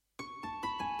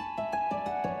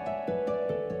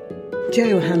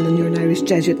Gerry O'Hanlon, you're an Irish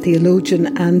Jesuit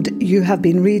theologian, and you have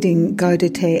been reading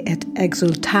Gaudate et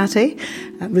Exsultate,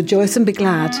 Rejoice and Be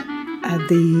Glad,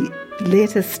 the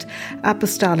latest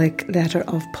apostolic letter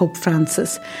of Pope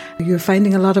Francis. You're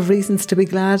finding a lot of reasons to be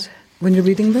glad when you're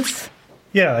reading this?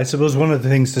 Yeah, I suppose one of the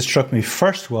things that struck me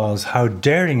first was how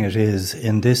daring it is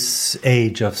in this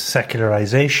age of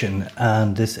secularization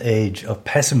and this age of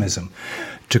pessimism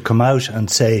to come out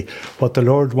and say what the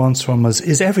Lord wants from us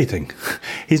is everything.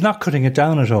 He's not cutting it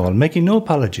down at all, making no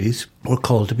apologies. We're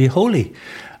called to be holy.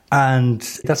 And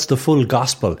that's the full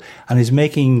gospel. And he's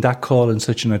making that call in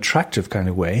such an attractive kind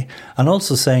of way. And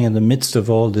also saying in the midst of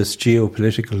all this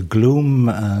geopolitical gloom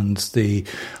and the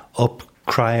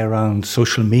upcry around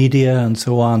social media and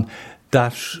so on,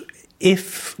 that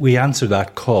if we answer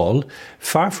that call,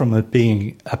 far from it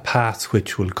being a path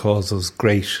which will cause us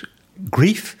great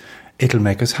grief, it'll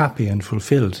make us happy and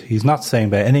fulfilled. He's not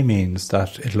saying by any means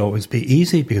that it'll always be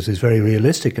easy, because he's very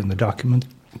realistic in the document.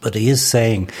 But he is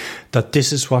saying that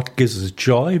this is what gives us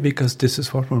joy, because this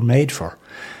is what we're made for.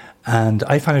 And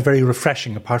I find it very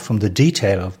refreshing, apart from the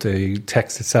detail of the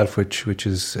text itself, which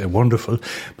is wonderful,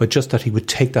 but just that he would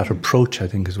take that approach, I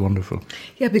think, is wonderful.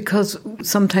 Yeah, because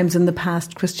sometimes in the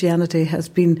past, Christianity has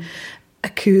been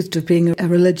accused of being a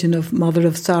religion of mother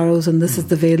of sorrows, and this is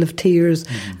the veil of tears,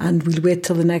 and we'll wait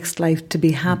till the next life to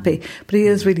be happy. But he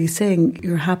is really saying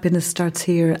your happiness starts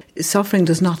here. Suffering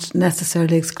does not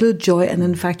necessarily exclude joy, and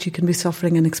in fact you can be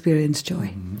suffering and experience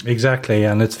joy. Exactly,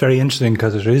 and it's very interesting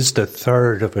because it is the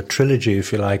third of a trilogy,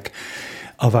 if you like,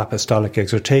 of apostolic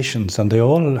exhortations, and they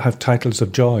all have titles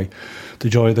of joy. The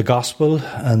joy of the gospel,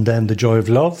 and then the joy of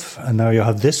love, and now you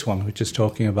have this one, which is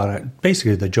talking about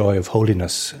basically the joy of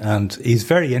holiness. And he's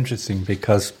very interesting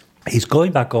because he's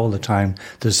going back all the time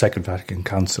to the Second Vatican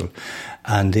Council,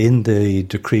 and in the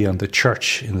decree on the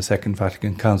Church in the Second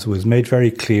Vatican Council was made very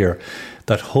clear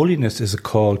that holiness is a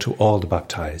call to all the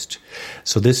baptized.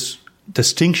 So this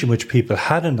distinction which people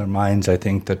had in their minds, I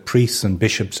think, that priests and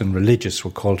bishops and religious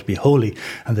were called to be holy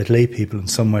and that lay people in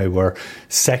some way were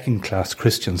second-class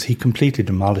Christians, he completely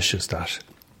demolishes that.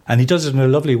 And he does it in a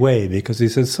lovely way, because he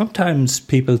says sometimes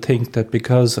people think that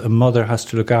because a mother has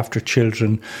to look after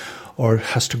children or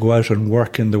has to go out and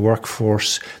work in the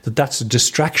workforce, that that's a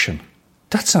distraction.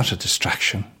 That's not a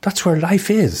distraction. That's where life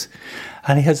is.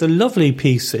 And he has a lovely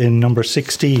piece in number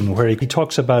 16 where he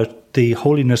talks about the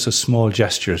holiness of small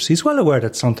gestures. He's well aware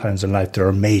that sometimes in life there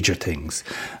are major things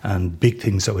and big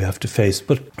things that we have to face,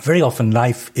 but very often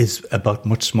life is about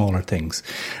much smaller things.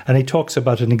 And he talks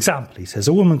about an example. He says,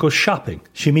 a woman goes shopping.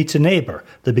 She meets a neighbour.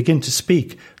 They begin to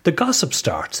speak. The gossip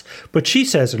starts. But she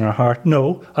says in her heart,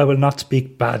 no, I will not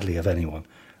speak badly of anyone.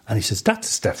 And he says, that's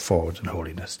a step forward in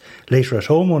holiness. Later at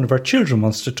home, one of her children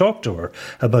wants to talk to her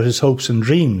about his hopes and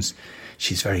dreams.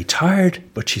 She's very tired,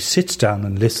 but she sits down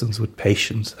and listens with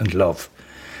patience and love.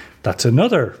 That's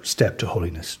another step to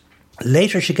holiness.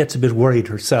 Later, she gets a bit worried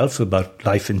herself about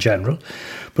life in general,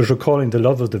 but recalling the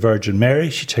love of the Virgin Mary,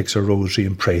 she takes her rosary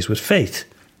and prays with faith.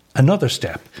 Another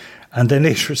step. And then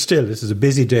later still, this is a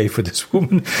busy day for this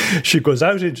woman, she goes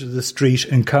out into the street,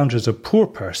 encounters a poor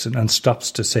person and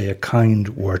stops to say a kind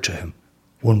word to him.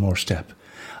 One more step.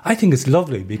 I think it's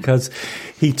lovely because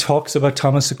he talks about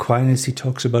Thomas Aquinas, he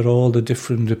talks about all the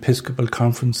different Episcopal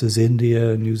conferences,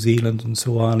 India, New Zealand and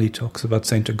so on. He talks about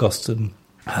St. Augustine,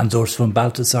 Hans Urs von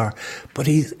Balthasar, but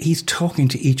he's talking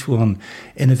to each one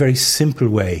in a very simple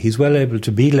way. He's well able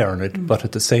to be learned, but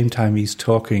at the same time he's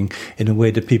talking in a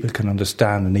way that people can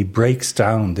understand, and he breaks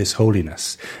down this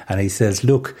holiness. And he says,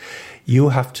 look, you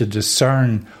have to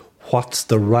discern what's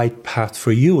the right path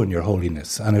for you in your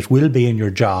holiness, and it will be in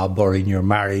your job or in your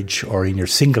marriage or in your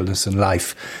singleness in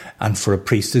life. And for a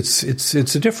priest, it's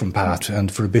a different path, and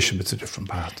for a bishop, it's a different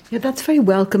path. Yeah, that's very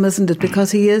welcome, isn't it?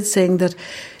 Because he is saying that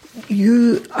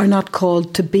you are not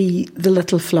called to be the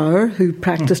little flower who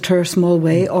practiced her small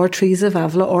way, or Teresa of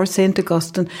Avila, or St.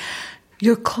 Augustine.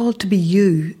 You're called to be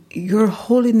you. Your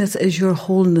holiness is your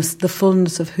wholeness, the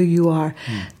fullness of who you are.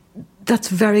 That's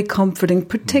very comforting,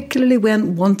 particularly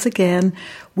when, once again,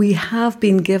 we have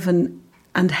been given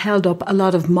and held up a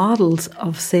lot of models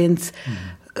of saints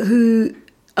who,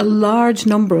 a large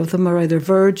number of them are either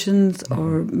virgins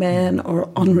or men or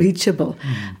unreachable.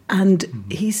 And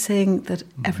he's saying that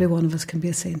every one of us can be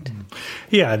a saint.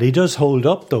 Yeah, and he does hold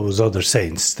up those other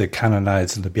saints, the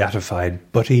canonized and the beatified,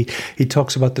 but he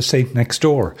talks about the saint next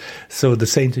door. So the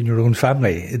saint in your own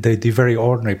family, the very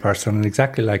ordinary person. And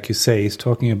exactly like you say, he's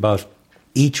talking about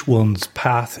each one's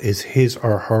path is his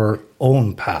or her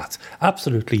own path,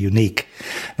 absolutely unique.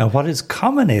 Now, what is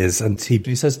common is, and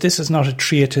he says, this is not a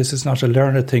treatise, it's not a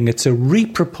learned thing, it's a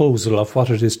reproposal of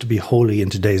what it is to be holy in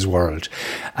today's world.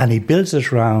 And he builds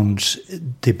it around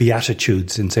the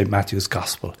Beatitudes in St. Matthew's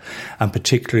Gospel, and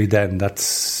particularly then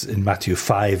that's in Matthew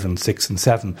 5 and 6 and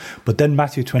 7. But then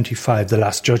Matthew 25, the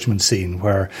Last Judgment scene,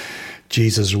 where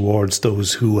Jesus rewards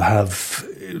those who have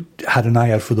had an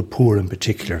eye out for the poor in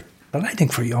particular. And I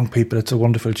think for young people, it's a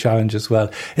wonderful challenge as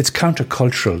well. It's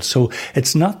countercultural. So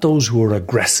it's not those who are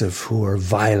aggressive, who are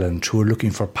violent, who are looking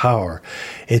for power.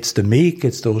 It's the meek,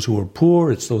 it's those who are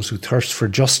poor, it's those who thirst for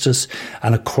justice.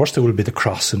 And of course, there will be the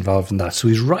cross involved in that. So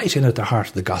he's right in at the heart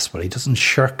of the gospel. He doesn't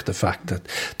shirk the fact that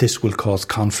this will cause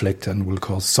conflict and will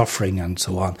cause suffering and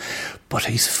so on. But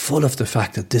he's full of the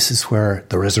fact that this is where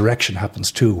the resurrection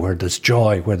happens too, where there's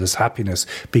joy, where there's happiness,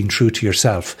 being true to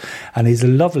yourself. And he's a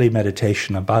lovely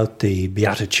meditation about the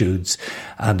Beatitudes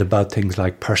and about things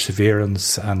like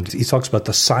perseverance. And he talks about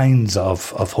the signs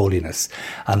of holiness.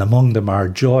 And among them are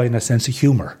joy and a sense of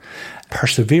humour.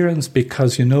 Perseverance,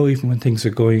 because you know, even when things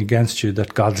are going against you,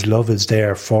 that God's love is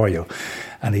there for you.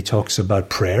 And he talks about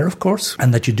prayer, of course,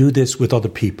 and that you do this with other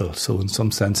people. So in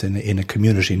some sense, in a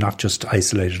community, not just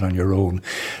isolated on your own.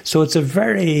 So it's a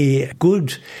very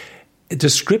good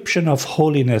description of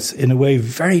holiness in a way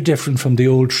very different from the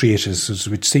old treatises,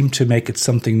 which seem to make it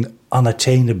something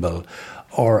unattainable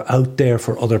or out there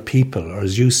for other people. Or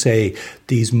as you say,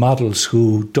 these models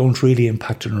who don't really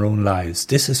impact on our own lives.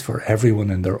 This is for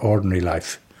everyone in their ordinary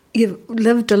life. You've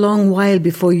lived a long while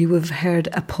before you have heard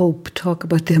a pope talk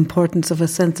about the importance of a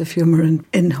sense of humour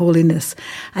in holiness.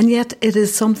 And yet it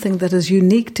is something that is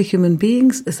unique to human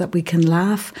beings, is that we can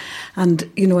laugh. And,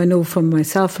 you know, I know from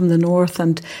myself from the north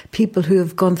and people who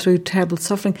have gone through terrible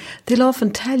suffering, they'll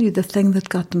often tell you the thing that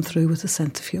got them through was a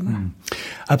sense of humour.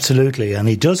 Absolutely. And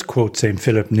he does quote St.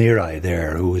 Philip Neri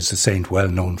there, who is a saint well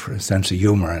known for his sense of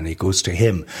humour, and he goes to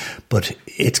him. But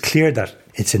it's clear that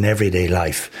it's in everyday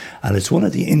life. And it's one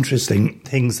of the interesting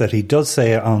things that he does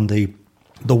say on the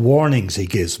warnings he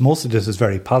gives. Most of this is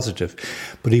very positive.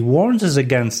 But he warns us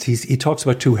against, he talks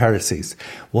about two heresies.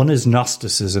 One is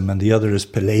Gnosticism and the other is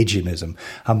Pelagianism.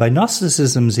 And by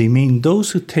Gnosticisms, he means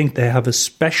those who think they have a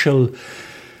special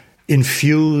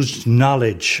infused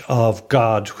knowledge of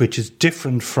God, which is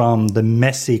different from the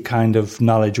messy kind of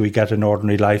knowledge we get in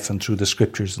ordinary life and through the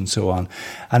scriptures and so on.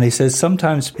 And he says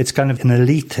sometimes it's kind of an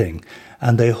elite thing,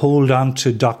 and they hold on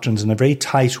to doctrines in a very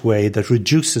tight way that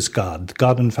reduces God.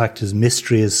 God, in fact, is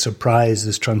mystery, is surprise,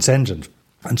 is transcendent.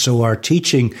 And so our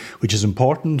teaching, which is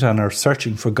important, and our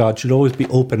searching for God should always be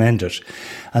open-ended.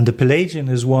 And the Pelagian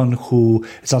is one who,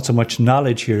 it's not so much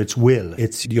knowledge here, it's will.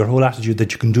 It's your whole attitude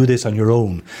that you can do this on your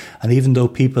own. And even though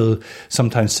people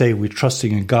sometimes say we're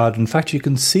trusting in God, in fact, you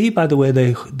can see by the way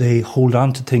they hold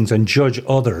on to things and judge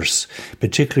others,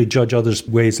 particularly judge others'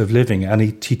 ways of living. And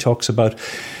he talks about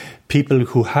people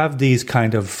who have these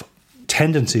kind of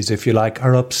tendencies, if you like,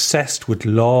 are obsessed with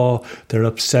law, they're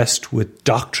obsessed with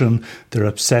doctrine, they're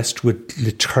obsessed with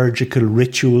liturgical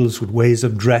rituals, with ways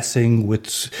of dressing,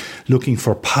 with looking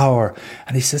for power.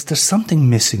 And he says there's something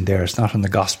missing there, it's not in the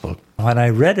gospel. When I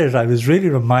read it, I was really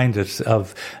reminded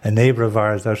of a neighbour of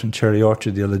ours out in Cherry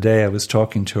Orchard the other day. I was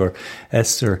talking to her,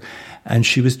 Esther, and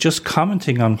she was just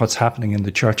commenting on what's happening in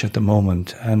the church at the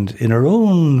moment. And in her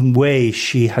own way,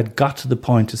 she had got to the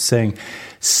point of saying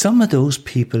some of those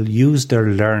people use their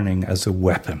learning as a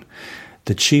weapon.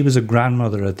 That she was a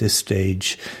grandmother at this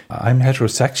stage. I'm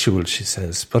heterosexual, she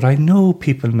says, but I know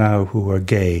people now who are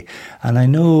gay, and I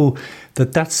know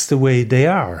that that's the way they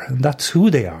are, and that's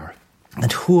who they are. And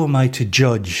who am I to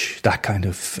judge that kind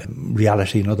of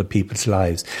reality in other people's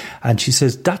lives? And she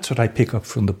says, that's what I pick up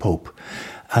from the Pope.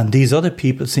 And these other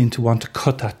people seem to want to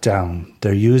cut that down.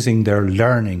 They're using their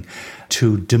learning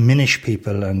to diminish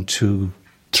people and to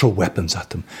throw weapons at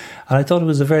them. And I thought it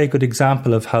was a very good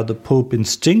example of how the Pope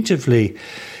instinctively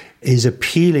is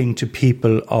appealing to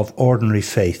people of ordinary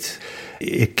faith.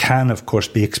 It can, of course,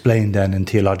 be explained then in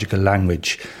theological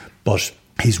language, but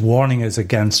he's warning us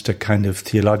against a kind of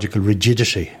theological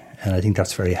rigidity. And I think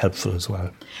that's very helpful as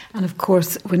well. And of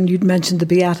course, when you mentioned the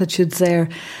Beatitudes there,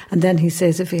 and then he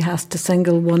says if he has to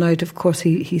single one out, of course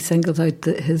he singles out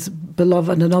his beloved,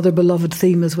 and another beloved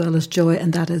theme as well as joy,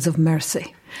 and that is of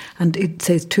mercy. And it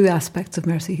says two aspects of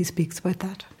mercy. He speaks about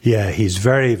that. Yeah, he's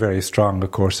very, very strong,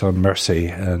 of course, on mercy.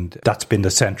 And that's been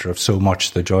the centre of so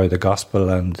much, the joy of the gospel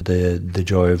and the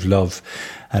joy of love.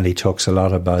 And he talks a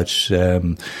lot about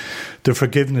the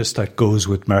forgiveness that goes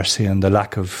with mercy and the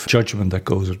lack of judgment that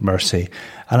goes with mercy.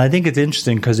 And I think it's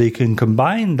interesting because he can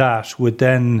combine that with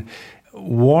then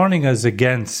warning us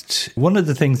against, one of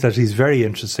the things that he's very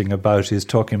interesting about is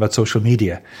talking about social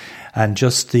media and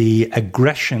just the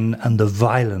aggression and the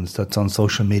violence that's on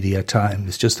social media at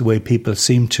times, just the way people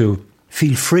seem to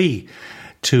feel free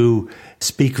to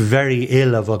speak very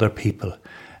ill of other people.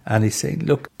 And he's saying,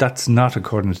 look, that's not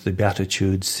according to the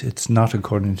Beatitudes. It's not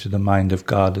according to the mind of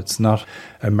God. It's not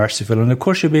merciful. And of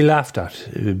course you'll be laughed at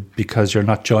because you're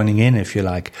not joining in, if you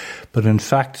like. But in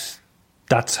fact,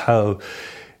 that's how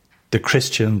the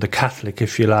Christian, the Catholic,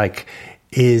 if you like,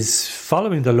 is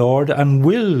following the Lord and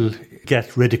will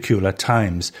get ridicule at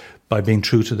times by being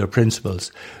true to their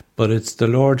principles. But it's the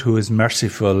Lord who is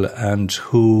merciful and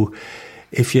who,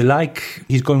 if you like,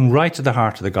 he's going right to the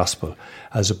heart of the gospel,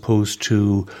 as opposed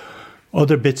to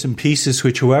other bits and pieces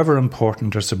which, however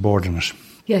important, are subordinate.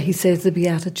 Yeah, he says the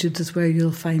Beatitudes is where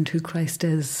you'll find who Christ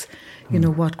is, you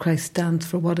know, what Christ stands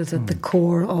for, what is at the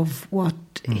core of what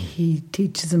he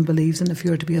teaches and believes. And if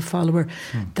you're to be a follower,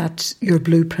 that's your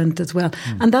blueprint as well.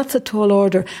 And that's a tall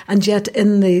order. And yet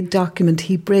in the document,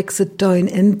 he breaks it down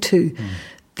into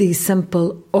these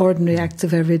simple, ordinary acts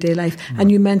of everyday life. And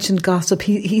you mentioned gossip.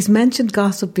 He's mentioned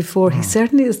gossip before. He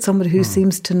certainly is somebody who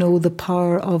seems to know the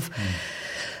power of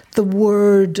the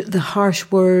word, the harsh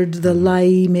word, the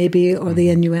lie maybe, or the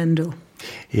innuendo.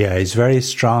 Yeah, he's very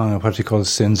strong on what he calls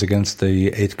sins against the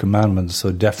Eighth Commandment.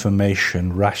 So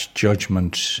defamation, rash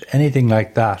judgment, anything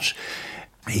like that,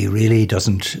 he really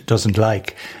doesn't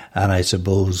like. And I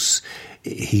suppose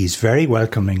he's very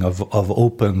welcoming of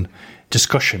open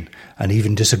discussion and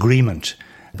even disagreement.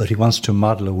 But he wants to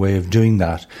model a way of doing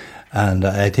that. And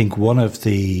I think one of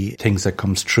the things that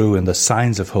comes true in the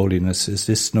signs of holiness is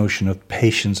this notion of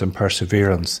patience and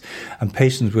perseverance, and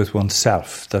patience with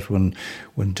oneself, that one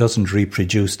doesn't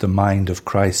reproduce the mind of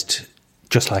Christ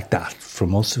just like that. For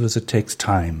most of us it takes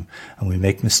time and we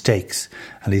make mistakes.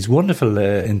 And he's wonderful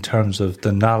in terms of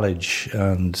the knowledge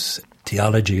and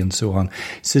theology and so on.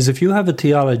 He says if you have a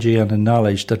theology and a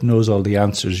knowledge that knows all the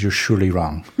answers, you're surely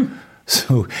wrong.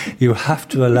 So you have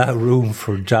to allow room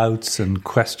for doubts and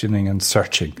questioning and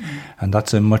searching. And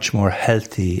that's a much more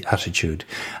healthy attitude.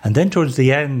 And then towards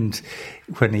the end,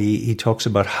 when he talks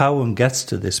about how one gets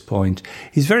to this point,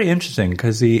 he's very interesting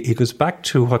because he goes back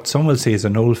to what some will say is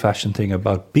an old-fashioned thing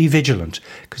about be vigilant,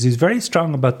 because he's very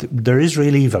strong about there is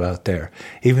real evil out there,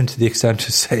 even to the extent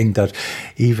of saying that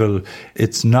evil,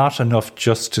 it's not enough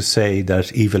just to say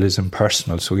that evil is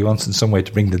impersonal. So he wants in some way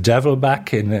to bring the devil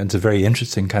back in. It's a very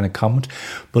interesting kind of comment,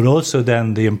 but also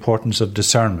then the importance of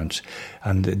discernment.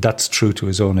 And that's true to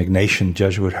his own Ignatian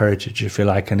Jesuit heritage, if you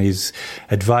like. And he's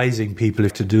advising people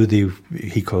to do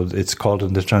it's called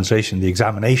in the translation, the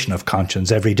examination of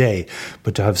conscience every day,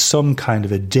 but to have some kind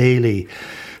of a daily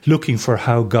looking for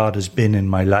how God has been in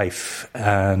my life.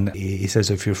 And he says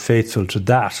if you're faithful to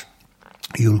that,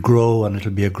 you'll grow, and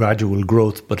it'll be a gradual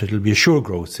growth, but it'll be a sure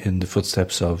growth in the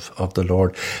footsteps of the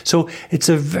Lord. So it's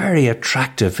a very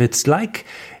attractive, it's like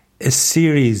a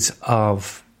series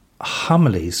of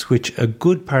homilies which a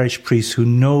good parish priest who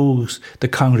knows the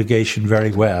congregation very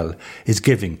well is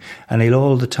giving, and he'll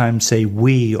all the time say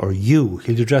we or you.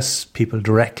 He'll address people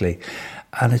directly,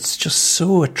 and it's just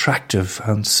so attractive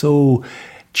and so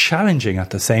challenging at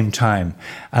the same time.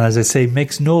 And as I say,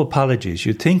 makes no apologies.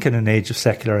 You'd think in an age of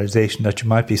secularization that you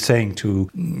might be saying to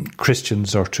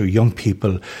Christians or to young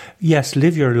people, yes,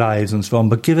 live your lives and so on,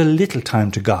 but give a little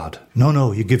time to God.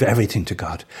 No, you give everything to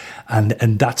God. And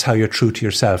that's how you're true to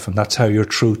yourself, and that's how you're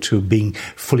true to being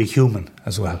fully human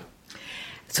as well.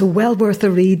 So well worth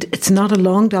a read. It's not a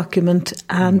long document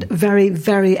and very,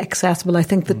 very accessible. I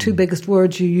think the two biggest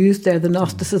words you used there, the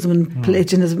Gnosticism and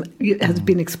Pelagianism, has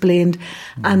been explained.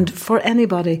 And for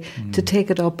anybody to take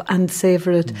it up and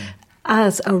savour it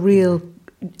as a real,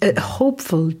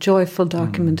 hopeful, joyful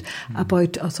document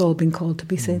about us all being called to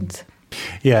be saints.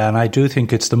 Yeah, and I do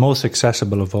think it's the most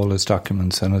accessible of all his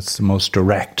documents, and it's the most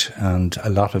direct, and a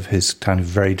lot of his kind of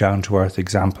very down-to-earth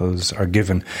examples are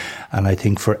given. And I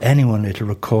think for anyone, it'll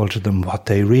recall to them what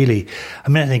they really... I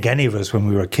mean, I think any of us, when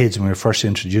we were kids, when we were first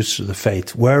introduced to the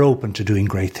faith, we're open to doing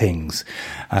great things.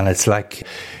 And it's like,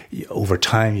 over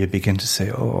time, you begin to say,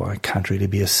 oh, I can't really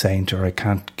be a saint, or I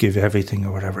can't give everything,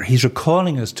 or whatever. He's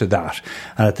recalling us to that,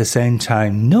 and at the same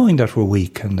time, knowing that we're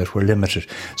weak and that we're limited.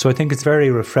 So I think it's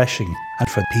very refreshing. And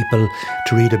for people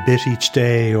to read a bit each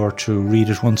day, or to read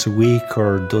it once a week,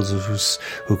 or those of us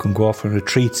who can go off on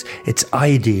retreats, it's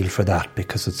ideal for that,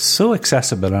 because it's so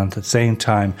accessible and at the same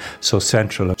time so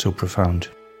central and so profound.